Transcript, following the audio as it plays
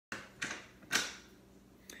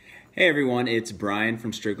Hey everyone, it's Brian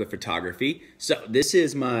from Strickler Photography. So this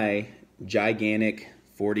is my gigantic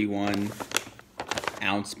 41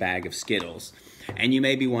 ounce bag of Skittles. And you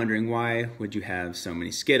may be wondering, why would you have so many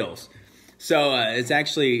Skittles? So it's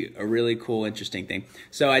actually a really cool, interesting thing.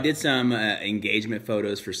 So I did some engagement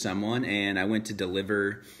photos for someone, and I went to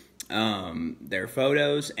deliver their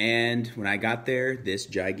photos, and when I got there, this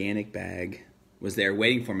gigantic bag was there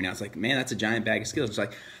waiting for me. And I was like, man, that's a giant bag of Skittles. She's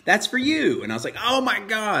like, that's for you. And I was like, oh my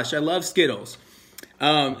gosh, I love Skittles.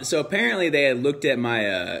 So apparently they had looked at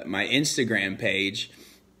my my Instagram page,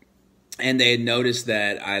 and they had noticed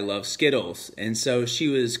that I love Skittles. And so she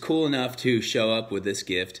was cool enough to show up with this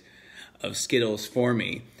gift of Skittles for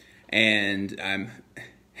me. And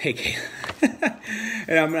hey Kayla,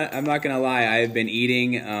 and I'm not gonna lie, I've been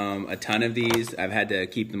eating a ton of these. I've had to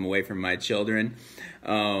keep them away from my children.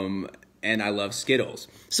 And I love Skittles.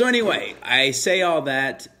 So anyway, I say all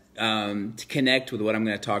that to connect with what I'm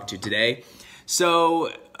going to talk to today.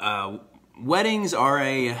 So weddings are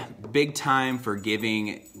a big time for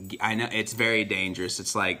giving. I know it's very dangerous.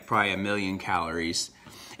 It's like probably 1,000,000 calories.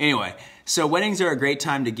 Anyway, so weddings are a great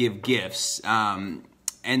time to give gifts.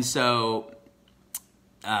 And so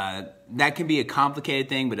that can be a complicated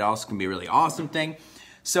thing, but it also can be a really awesome thing.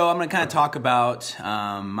 So I'm going to kind of talk about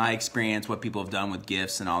my experience, what people have done with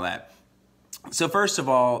gifts and all that. So first of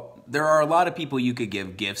all, there are a lot of people you could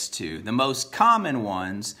give gifts to. The most common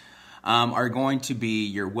ones are going to be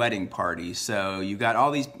your wedding party. So you've got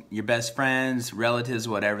all these, your best friends, relatives,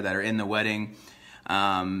 whatever, that are in the wedding.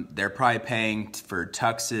 They're probably paying for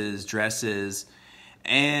tuxes, dresses,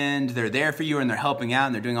 and they're there for you, and they're helping out,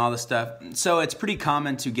 and they're doing all this stuff. So it's pretty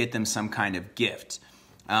common to get them some kind of gift.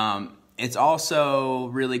 It's also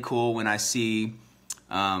really cool when I see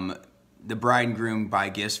the bride and groom buy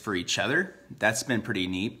gifts for each other. That's been pretty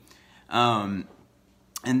neat. And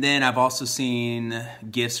then I've also seen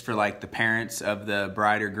gifts for like the parents of the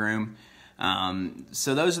bride or groom.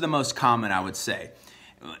 So those are the most common, I would say.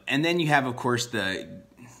 And then you have, of course, the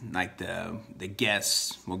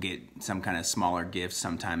guests will get some kind of smaller gift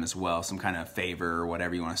sometime as well, some kind of favor or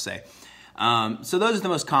whatever you want to say. So those are the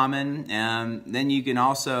most common. Then you can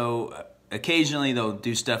also, occasionally they'll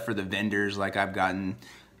do stuff for the vendors, like I've gotten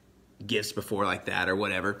gifts before like that or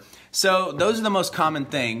whatever. So those are the most common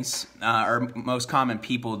things, or most common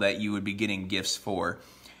people that you would be getting gifts for.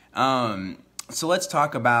 So let's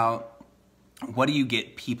talk about, what do you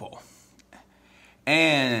get people?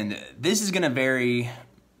 And this is going to vary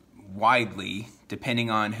widely depending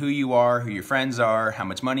on who you are, who your friends are, how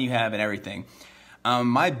much money you have, and everything.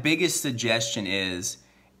 My biggest suggestion is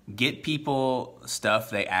get people stuff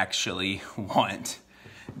they actually want.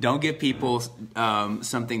 Don't get people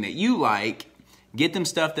something that you like. Get them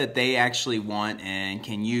stuff that they actually want and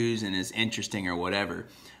can use and is interesting or whatever.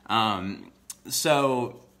 I'm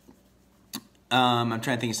trying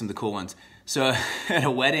to think of some of the cool ones. So at a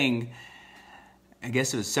wedding, I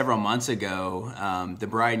guess it was several months ago, the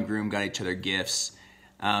bride and groom got each other gifts.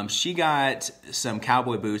 She got some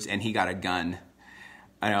cowboy boots and he got a gun.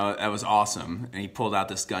 I know, that was awesome. And he pulled out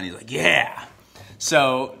this gun. He's like, yeah.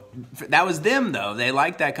 So that was them, though. They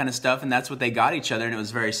liked that kind of stuff, and that's what they got each other, and it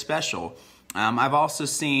was very special. I've also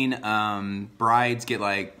seen brides get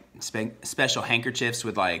like special handkerchiefs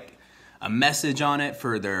with like a message on it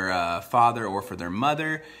for their father or for their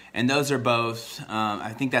mother, and those are both,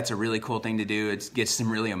 I think that's a really cool thing to do. It gets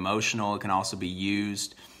them really emotional. It can also be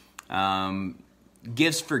used.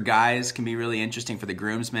 Gifts for guys can be really interesting for the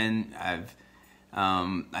groomsmen.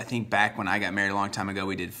 I think back when I got married a long time ago,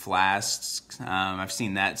 we did flasks. I've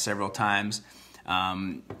seen that several times.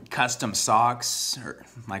 Custom socks, or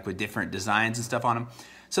like with different designs and stuff on them.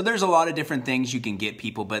 So there's a lot of different things you can get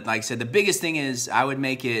people. But like I said, the biggest thing is I would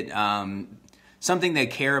make it something they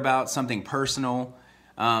care about, something personal,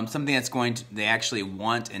 something that's they actually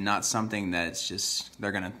want, and not something that's just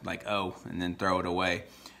they're gonna like, oh, and then throw it away.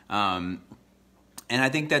 And I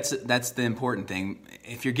think that's the important thing.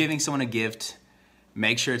 If you're giving someone a gift,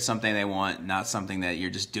 make sure it's something they want, not something that you're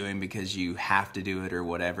just doing because you have to do it or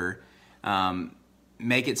whatever.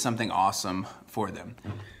 Make it something awesome for them.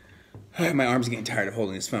 My arm's getting tired of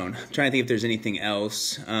holding this phone. I'm trying to think if there's anything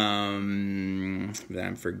else that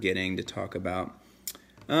I'm forgetting to talk about.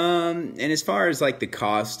 And as far as like the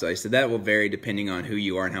cost, I said that will vary depending on who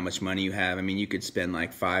you are and how much money you have. I mean, you could spend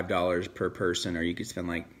like $5 per person, or you could spend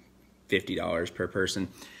like $50 per person.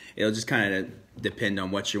 It'll just kind of depend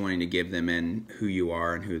on what you're wanting to give them and who you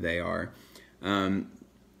are and who they are.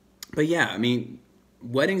 But yeah, I mean,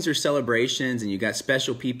 weddings are celebrations, and you got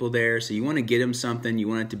special people there, so you want to get them something. You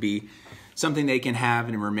want it to be something they can have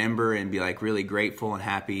and remember and be like really grateful and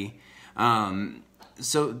happy.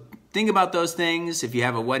 So think about those things. If you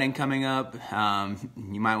have a wedding coming up,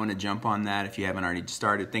 you might want to jump on that if you haven't already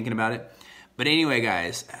started thinking about it. But anyway,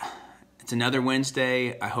 guys, it's another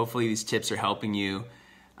Wednesday. Hopefully these tips are helping you.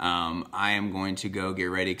 I am going to go get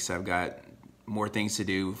ready because I've got more things to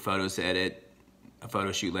do, photos to edit, a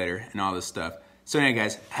photo shoot later, and all this stuff. So anyway,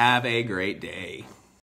 guys, have a great day.